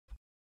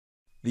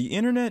The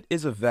internet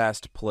is a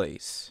vast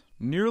place.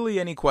 Nearly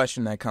any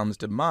question that comes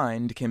to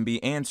mind can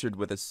be answered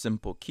with a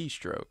simple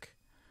keystroke.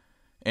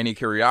 Any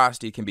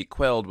curiosity can be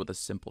quelled with a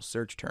simple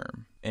search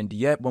term. And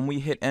yet, when we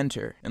hit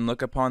enter and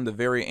look upon the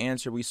very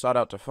answer we sought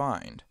out to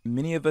find,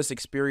 many of us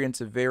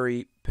experience a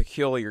very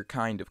peculiar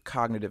kind of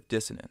cognitive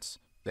dissonance.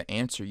 The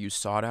answer you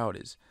sought out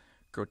is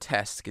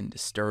grotesque and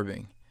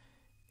disturbing.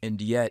 And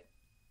yet,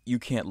 you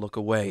can't look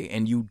away,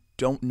 and you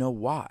don't know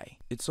why.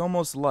 It's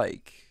almost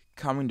like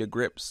coming to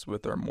grips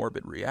with our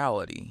morbid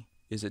reality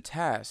is a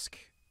task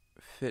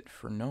fit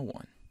for no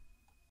one.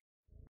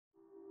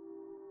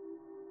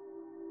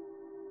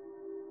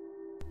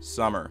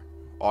 Summer,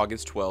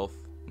 August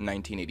 12th,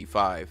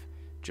 1985.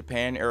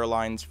 Japan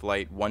Airlines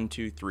Flight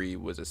 123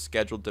 was a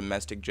scheduled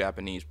domestic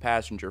Japanese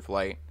passenger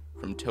flight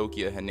from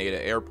Tokyo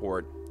Haneda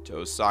Airport to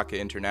Osaka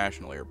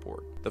International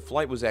Airport. The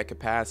flight was at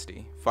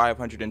capacity.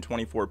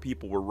 524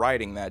 people were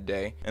riding that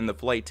day, and the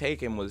flight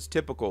taken was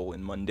typical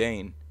and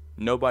mundane.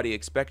 Nobody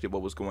expected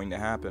what was going to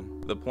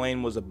happen. The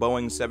plane was a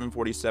Boeing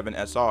 747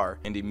 SR,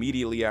 and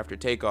immediately after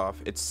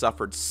takeoff, it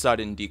suffered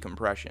sudden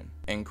decompression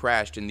and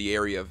crashed in the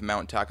area of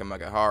Mount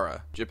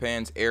Takamagahara.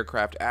 Japan's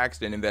Aircraft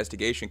Accident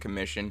Investigation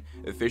Commission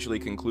officially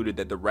concluded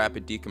that the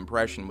rapid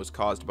decompression was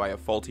caused by a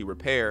faulty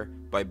repair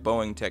by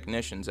Boeing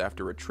technicians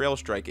after a trail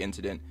strike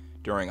incident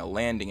during a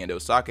landing at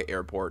Osaka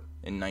Airport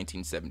in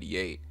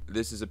 1978.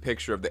 This is a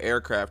picture of the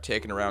aircraft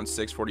taken around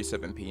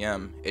 6:47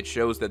 p.m. It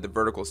shows that the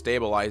vertical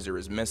stabilizer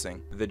is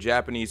missing. The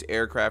Japanese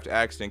Aircraft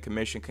Accident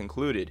Commission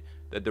concluded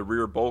that the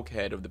rear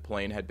bulkhead of the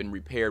plane had been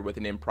repaired with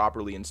an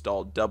improperly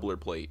installed doubler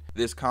plate.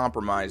 This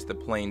compromised the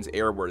plane's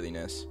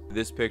airworthiness.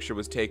 This picture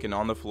was taken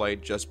on the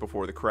flight just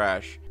before the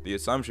crash. The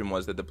assumption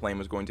was that the plane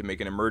was going to make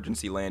an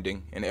emergency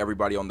landing and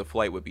everybody on the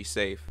flight would be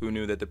safe. Who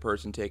knew that the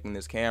person taking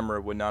this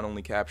camera would not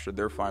only capture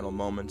their final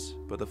moments,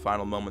 but the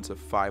final moments of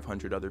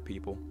 500 other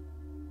people?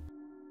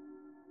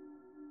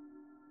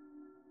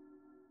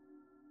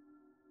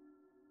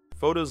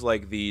 Photos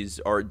like these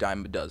are a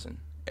dime a dozen.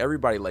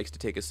 Everybody likes to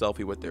take a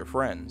selfie with their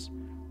friends,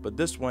 but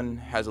this one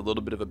has a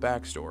little bit of a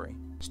backstory.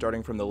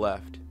 Starting from the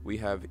left, we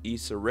have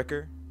Issa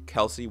Ricker,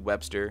 Kelsey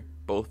Webster,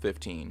 both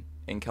 15,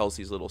 and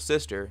Kelsey's little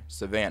sister,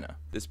 Savannah.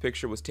 This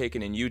picture was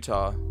taken in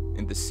Utah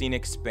in the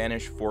scenic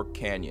Spanish Fork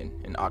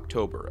Canyon in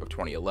October of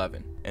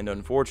 2011, and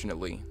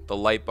unfortunately, the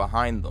light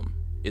behind them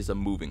is a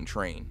moving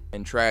train,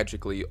 and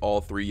tragically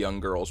all three young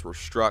girls were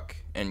struck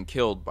and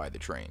killed by the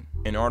train.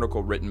 An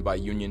article written by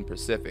Union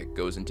Pacific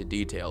goes into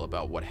detail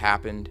about what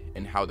happened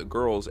and how the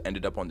girls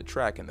ended up on the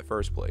track in the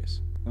first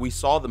place. We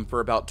saw them for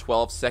about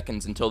 12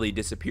 seconds until they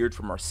disappeared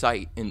from our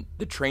sight, and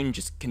the train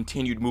just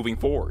continued moving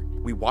forward.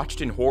 We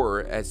watched in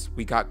horror as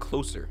we got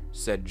closer,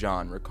 said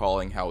John,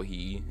 recalling how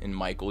he and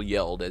Michael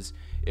yelled as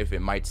if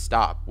it might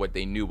stop what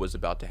they knew was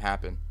about to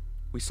happen.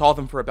 We saw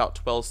them for about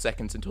 12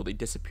 seconds until they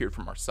disappeared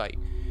from our sight,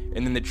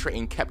 and then the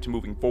train kept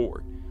moving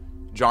forward.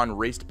 John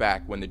raced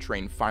back when the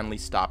train finally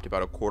stopped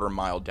about a quarter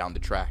mile down the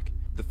track.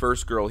 The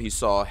first girl he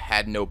saw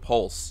had no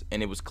pulse,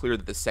 and it was clear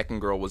that the second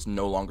girl was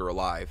no longer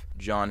alive.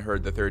 John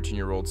heard the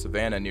 13-year-old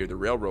Savannah near the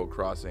railroad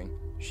crossing.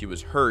 She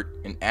was hurt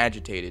and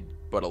agitated,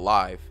 but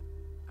alive.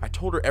 I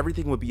told her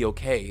everything would be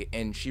okay,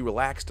 and she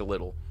relaxed a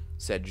little,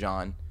 said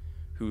John,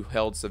 who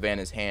held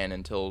Savannah's hand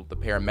until the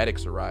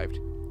paramedics arrived.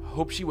 I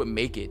hoped she would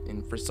make it,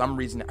 and for some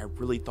reason I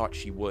really thought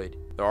she would.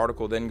 The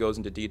article then goes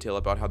into detail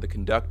about how the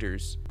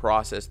conductors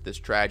processed this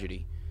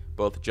tragedy.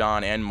 Both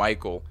John and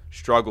Michael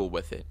struggle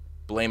with it,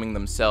 blaming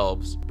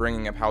themselves,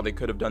 bringing up how they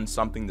could have done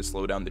something to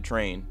slow down the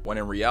train, when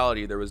in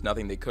reality there was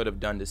nothing they could have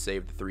done to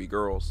save the three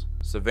girls.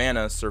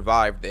 Savannah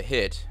survived the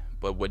hit,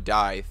 but would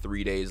die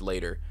 3 days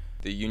later.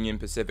 The Union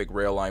Pacific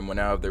Rail Line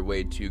went out of their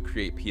way to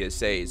create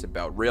PSAs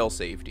about rail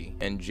safety,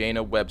 and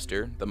Jana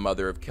Webster, the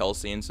mother of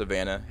Kelsey and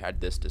Savannah,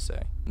 had this to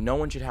say. No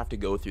one should have to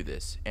go through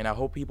this, and I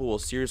hope people will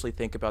seriously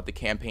think about the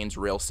campaign's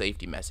rail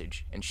safety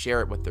message and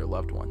share it with their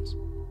loved ones.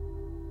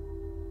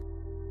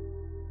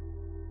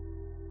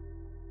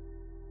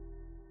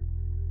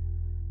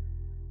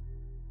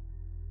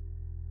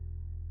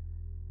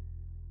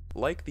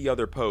 Like the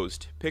other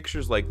post,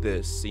 pictures like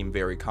this seem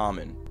very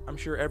common. I'm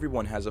sure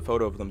everyone has a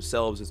photo of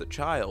themselves as a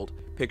child,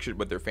 pictured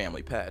with their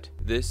family pet.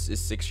 This is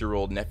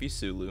 6-year-old Nefi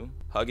Sulu,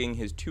 hugging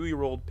his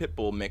 2-year-old pit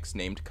bull mix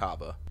named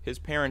Kava. His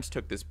parents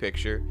took this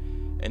picture,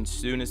 and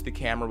soon as the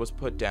camera was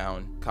put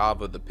down,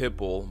 Kava the pit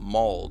bull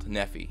mauled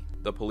Nefi.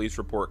 The police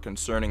report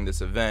concerning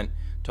this event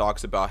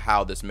talks about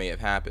how this may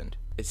have happened.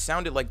 It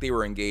sounded like they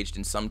were engaged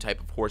in some type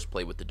of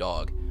horseplay with the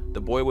dog. The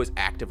boy was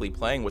actively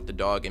playing with the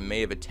dog and may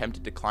have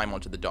attempted to climb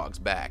onto the dog's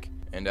back.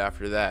 And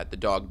after that, the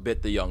dog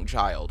bit the young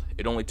child.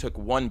 It only took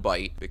one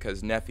bite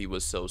because Nefi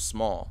was so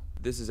small.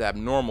 This is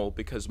abnormal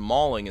because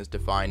mauling is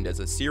defined as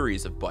a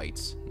series of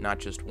bites, not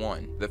just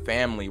one. The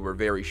family were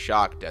very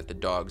shocked at the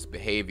dog's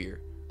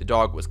behavior. The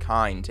dog was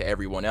kind to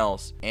everyone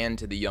else and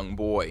to the young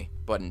boy,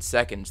 but in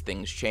seconds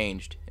things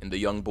changed and the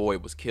young boy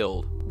was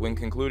killed. When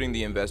concluding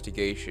the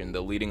investigation,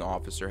 the leading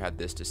officer had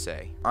this to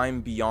say: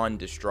 "I'm beyond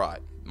distraught.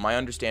 My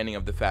understanding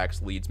of the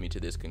facts leads me to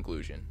this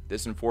conclusion.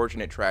 This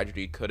unfortunate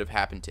tragedy could have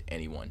happened to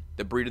anyone.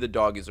 The breed of the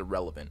dog is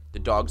irrelevant. The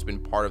dog's been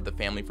part of the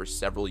family for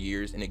several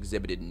years and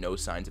exhibited no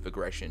signs of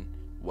aggression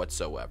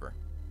whatsoever.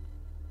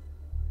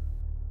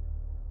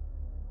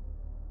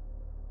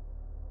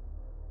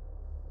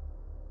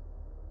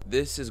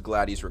 This is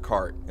Gladys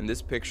Ricart, and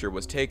this picture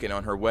was taken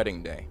on her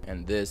wedding day.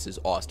 And this is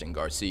Austin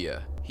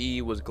Garcia.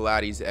 He was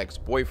Gladys'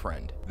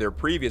 ex-boyfriend. Their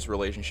previous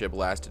relationship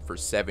lasted for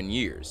 7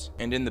 years,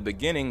 and in the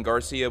beginning,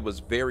 Garcia was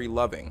very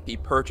loving. He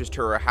purchased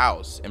her a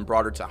house and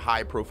brought her to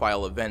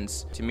high-profile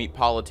events to meet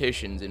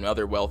politicians and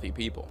other wealthy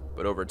people.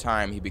 But over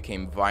time, he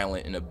became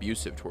violent and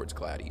abusive towards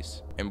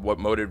Gladys. And what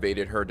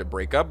motivated her to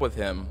break up with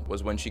him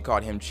was when she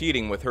caught him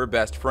cheating with her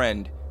best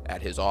friend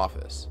at his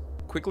office.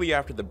 Quickly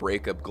after the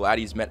breakup,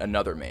 Gladys met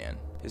another man.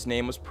 His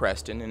name was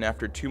Preston, and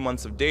after 2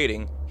 months of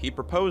dating, he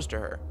proposed to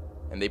her,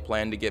 and they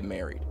planned to get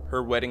married.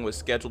 Her wedding was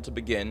scheduled to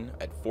begin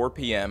at 4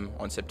 p.m.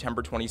 on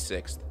September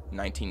 26,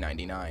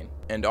 1999.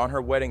 And on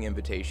her wedding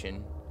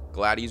invitation,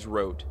 Gladys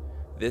wrote,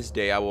 "This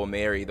day I will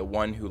marry the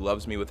one who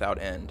loves me without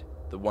end,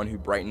 the one who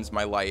brightens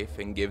my life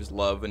and gives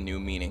love a new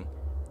meaning,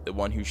 the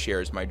one who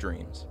shares my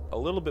dreams." A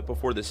little bit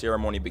before the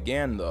ceremony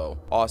began, though,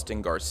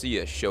 Austin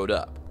Garcia showed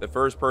up. The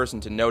first person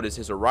to notice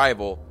his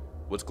arrival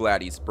was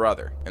Gladys'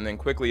 brother, and then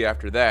quickly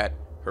after that,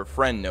 her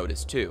friend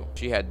noticed too.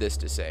 She had this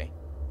to say: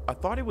 "I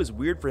thought it was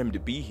weird for him to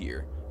be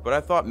here, but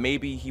I thought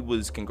maybe he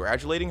was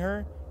congratulating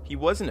her. He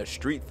wasn't a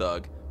street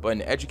thug, but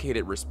an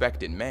educated,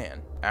 respected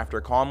man."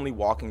 After calmly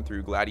walking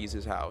through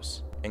Gladys'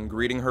 house and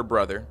greeting her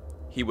brother,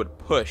 he would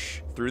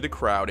push through the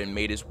crowd and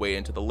made his way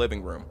into the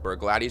living room, where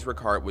Gladys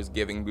Ricart was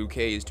giving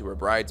bouquets to her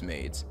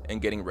bridesmaids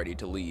and getting ready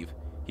to leave.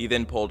 He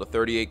then pulled a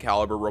 .38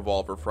 caliber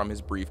revolver from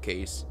his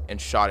briefcase and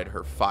shot at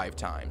her 5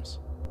 times.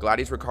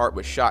 Gladys Ricart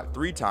was shot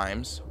 3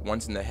 times,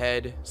 once in the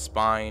head,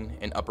 spine,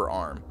 and upper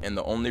arm, and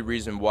the only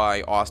reason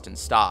why Austin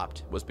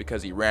stopped was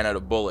because he ran out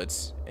of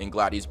bullets and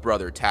Gladys'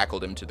 brother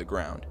tackled him to the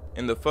ground.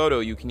 In the photo,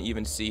 you can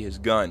even see his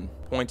gun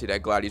pointed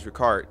at Gladys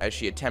Ricart as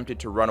she attempted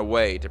to run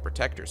away to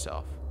protect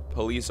herself.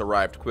 Police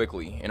arrived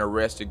quickly and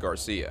arrested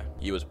Garcia.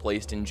 He was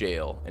placed in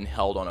jail and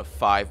held on a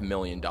 $5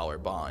 million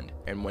bond,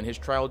 and when his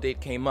trial date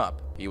came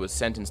up, he was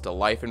sentenced to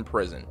life in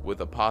prison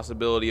with a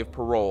possibility of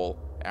parole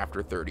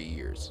after 30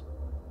 years.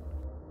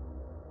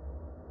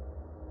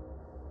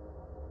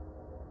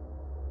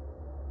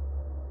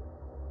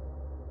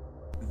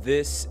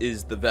 This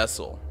is the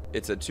vessel.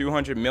 It's a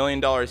 $200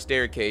 million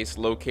staircase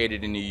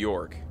located in New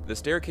York. The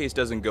staircase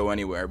doesn't go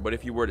anywhere, but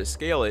if you were to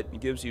scale it, it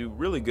gives you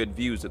really good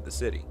views of the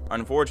city.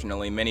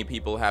 Unfortunately, many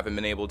people haven't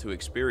been able to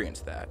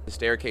experience that. The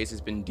staircase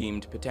has been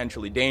deemed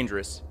potentially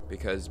dangerous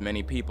because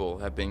many people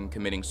have been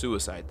committing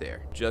suicide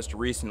there. Just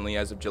recently,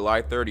 as of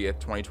July 30th,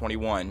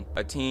 2021,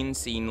 a teen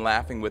seen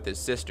laughing with his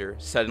sister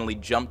suddenly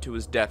jumped to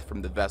his death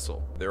from the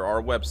vessel. There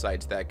are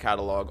websites that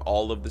catalog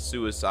all of the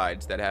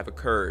suicides that have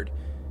occurred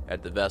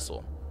at the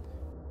vessel.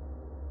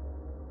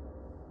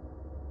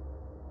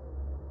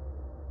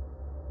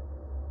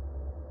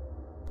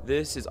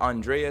 This is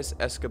Andres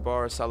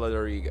Escobar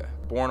Salazariga.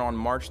 Born on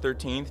March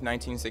 13,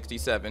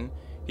 1967,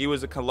 he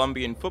was a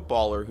Colombian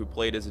footballer who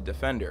played as a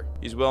defender.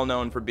 He's well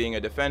known for being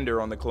a defender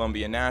on the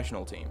Colombian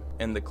national team,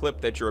 and the clip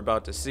that you're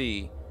about to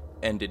see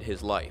ended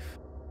his life.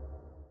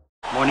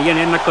 Monien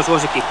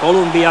ennakkosuosikki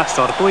Colombia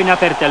sortui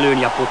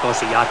näpertelyyn ja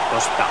putosi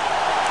jatkosta.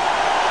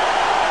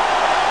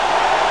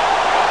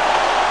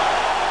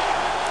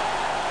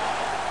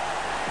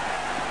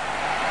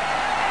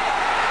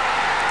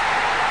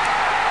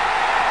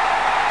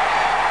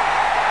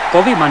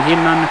 Kovimman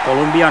hinnan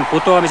Kolumbian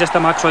putoamisesta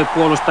maksoi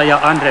puolustaja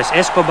Andres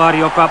Escobar,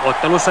 joka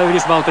ottelussa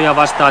Yhdysvaltoja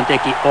vastaan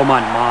teki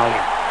oman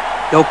maalin.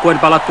 Joukkueen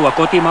palattua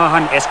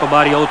kotimaahan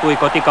Escobar joutui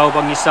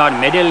kotikaupungissaan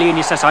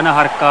Medellinissä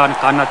sanaharkkaan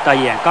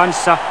kannattajien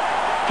kanssa.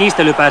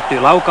 Kiistely päättyi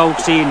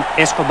laukauksiin,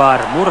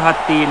 Escobar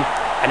murhattiin,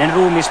 hänen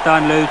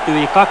ruumistaan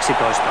löytyi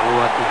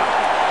 12-vuotias.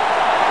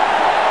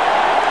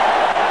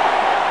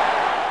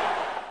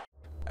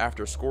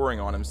 After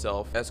scoring on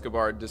himself,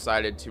 Escobar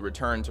decided to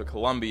return to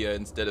Colombia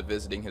instead of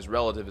visiting his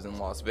relatives in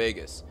Las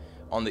Vegas.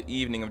 On the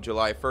evening of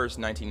July 1st,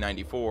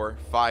 1994,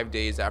 5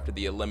 days after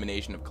the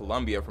elimination of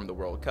Colombia from the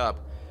World Cup,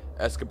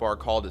 Escobar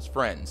called his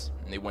friends,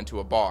 and they went to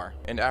a bar.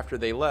 And after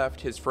they left,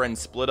 his friends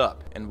split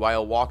up, and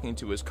while walking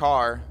to his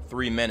car,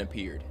 3 men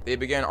appeared. They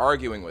began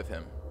arguing with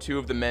him. 2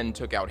 of the men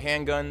took out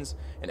handguns,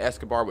 and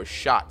Escobar was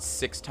shot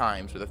 6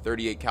 times with a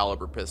 .38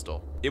 caliber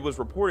pistol. It was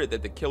reported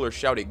that the killer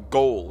shouted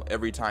 "goal"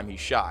 every time he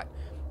shot,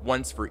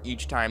 once for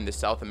each time the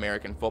South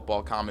American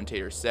football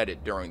commentator said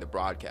it during the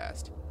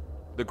broadcast.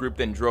 The group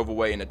then drove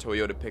away in a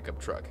Toyota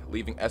pickup truck,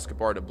 leaving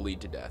Escobar to bleed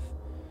to death.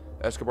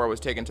 Escobar was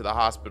taken to the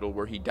hospital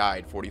where he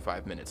died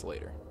 45 minutes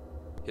later.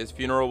 His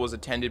funeral was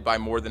attended by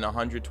more than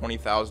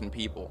 120,000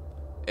 people.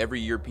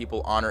 Every year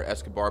people honor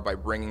Escobar by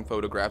bringing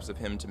photographs of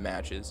him to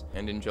matches,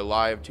 and in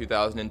July of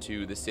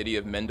 2002 the city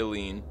of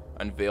Medellin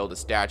unveiled a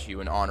statue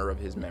in honor of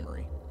his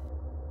memory.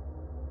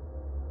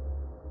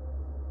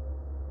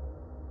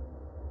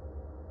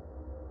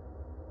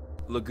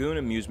 Lagoon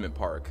Amusement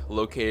Park,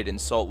 located in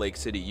Salt Lake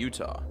City,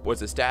 Utah,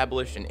 was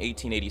established in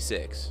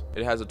 1886.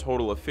 It has a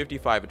total of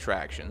 55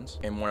 attractions,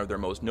 and one of their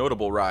most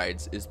notable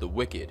rides is the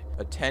Wicked,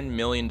 a $10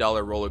 million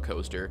roller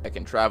coaster that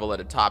can travel at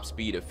a top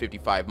speed of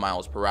 55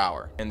 miles per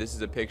hour. And this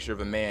is a picture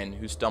of a man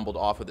who stumbled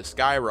off of the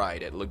Sky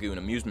Ride at Lagoon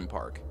Amusement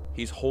Park.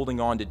 He's holding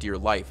on to dear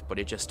life, but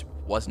it just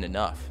wasn't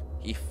enough.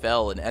 He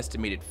fell an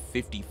estimated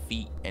 50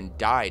 feet and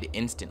died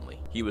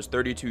instantly. He was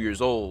 32 years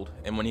old,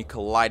 and when he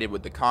collided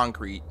with the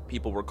concrete,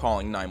 people were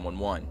calling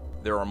 911.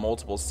 There are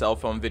multiple cell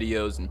phone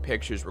videos and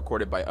pictures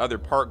recorded by other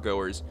park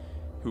goers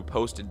who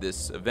posted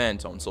this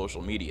event on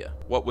social media.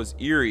 What was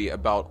eerie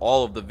about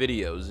all of the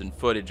videos and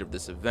footage of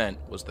this event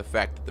was the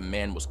fact that the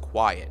man was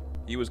quiet.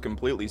 He was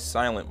completely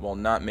silent while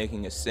not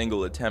making a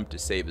single attempt to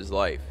save his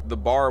life. The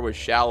bar was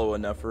shallow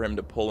enough for him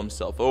to pull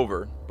himself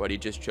over, but he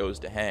just chose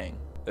to hang.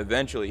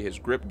 Eventually, his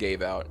grip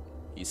gave out,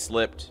 he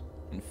slipped,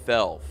 and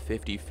fell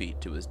 50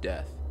 feet to his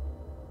death.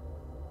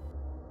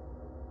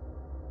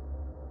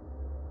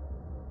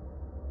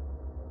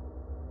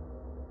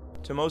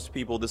 To most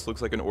people, this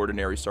looks like an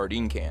ordinary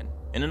sardine can,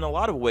 and in a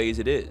lot of ways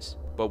it is.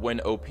 But when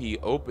OP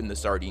opened the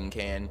sardine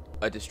can,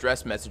 a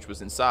distress message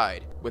was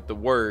inside, with the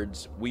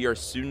words, "We are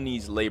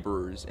Sudanese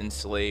laborers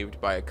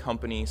enslaved by a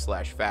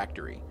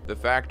company/factory. The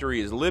factory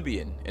is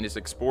Libyan and is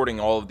exporting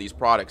all of these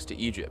products to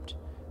Egypt."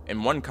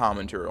 And one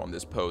commenter on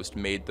this post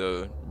made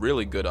the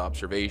really good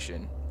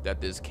observation that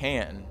this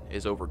can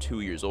is over 2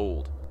 years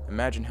old.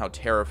 Imagine how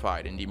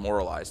terrified and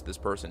demoralized this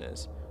person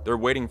is. They're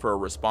waiting for a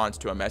response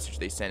to a message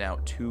they sent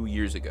out 2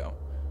 years ago.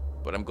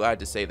 But I'm glad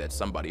to say that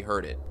somebody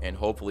heard it, and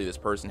hopefully this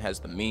person has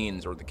the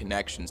means or the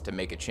connections to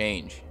make a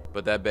change.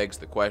 But that begs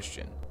the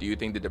question, do you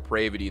think the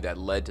depravity that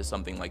led to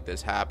something like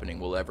this happening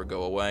will ever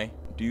go away?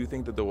 Do you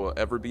think that there will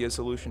ever be a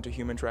solution to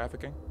human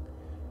trafficking?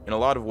 In a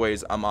lot of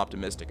ways, I'm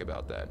optimistic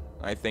about that.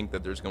 I think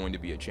that there's going to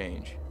be a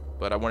change,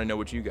 but I want to know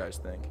what you guys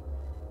think.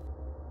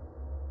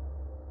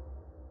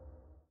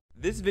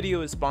 This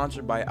video is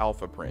sponsored by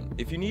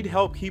AlphaPrint. If you need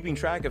help keeping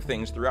track of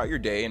things throughout your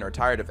day and are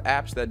tired of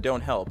apps that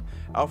don't help,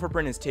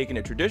 AlphaPrint has taken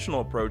a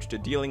traditional approach to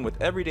dealing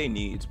with everyday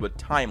needs with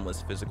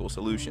timeless physical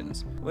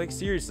solutions. Like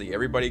seriously,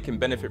 everybody can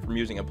benefit from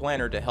using a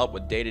planner to help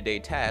with day-to-day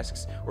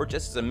tasks or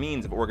just as a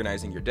means of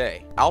organizing your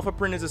day.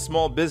 AlphaPrint is a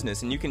small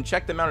business and you can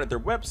check them out at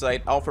their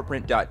website,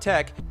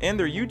 alphaprint.tech, and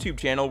their YouTube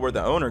channel where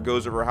the owner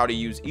goes over how to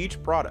use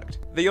each product.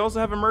 They also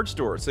have a merch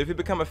store, so if you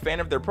become a fan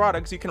of their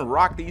products, you can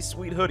rock these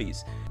sweet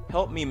hoodies.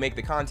 Help me make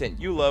the content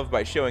you love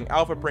by showing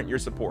AlphaPrint your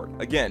support.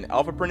 Again,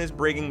 AlphaPrint is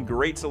bringing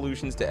great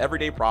solutions to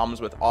everyday problems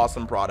with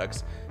awesome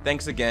products.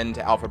 Thanks again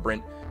to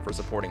AlphaPrint for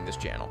supporting this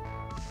channel.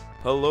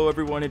 Hello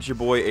everyone, it's your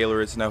boy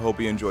Ailurus, and I hope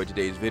you enjoyed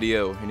today's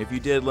video. And if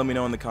you did, let me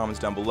know in the comments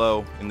down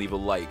below, and leave a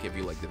like if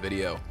you liked the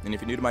video. And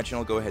if you're new to my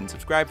channel, go ahead and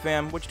subscribe,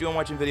 fam. What you doing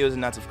watching videos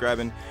and not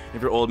subscribing? And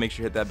if you're old, make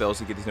sure you hit that bell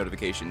so you get these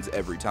notifications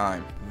every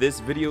time.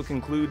 This video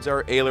concludes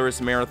our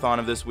Ailurus marathon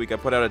of this week. I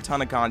put out a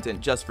ton of content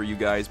just for you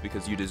guys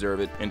because you deserve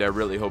it, and I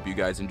really hope you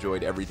guys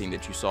enjoyed everything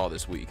that you saw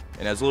this week.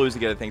 And as always,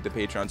 you gotta thank the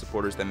Patreon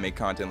supporters that make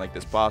content like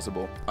this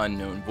possible.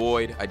 Unknown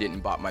Void, I Didn't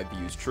Bot My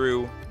Views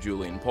True,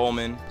 Julian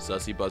Pullman,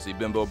 Sussy Bussy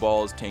Bimbo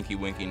Balls, Tinky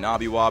Winky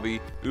Nobby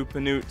Wobby,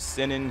 Upanut,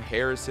 Sinan,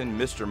 Harrison,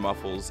 Mr.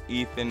 Muffles,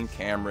 Ethan,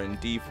 Cameron,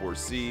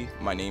 D4C,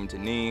 My Name to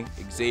Nee,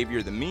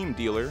 Xavier the Meme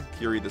Dealer,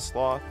 Kiri the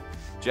Sloth,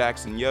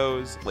 Jackson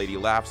Yos, Lady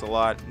Laughs a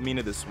Lot,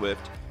 Mina the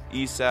Swift,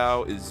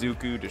 Esau,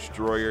 Izuku,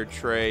 Destroyer,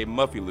 Trey,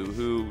 Muffy Lou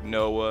Who,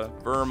 Noah,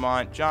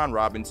 Vermont, John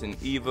Robinson,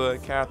 Eva,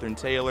 Catherine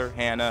Taylor,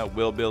 Hannah,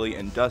 Will Billy,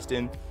 and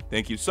Dustin.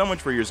 Thank you so much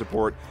for your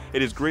support.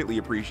 It is greatly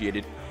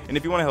appreciated. And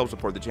if you want to help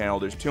support the channel,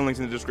 there's 2 links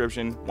in the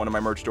description, one on my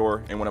merch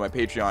store and one on my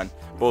Patreon.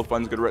 Both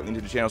funds go directly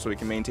into the channel so we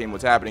can maintain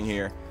what's happening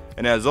here.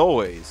 And as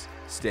always,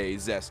 stay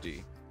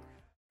zesty.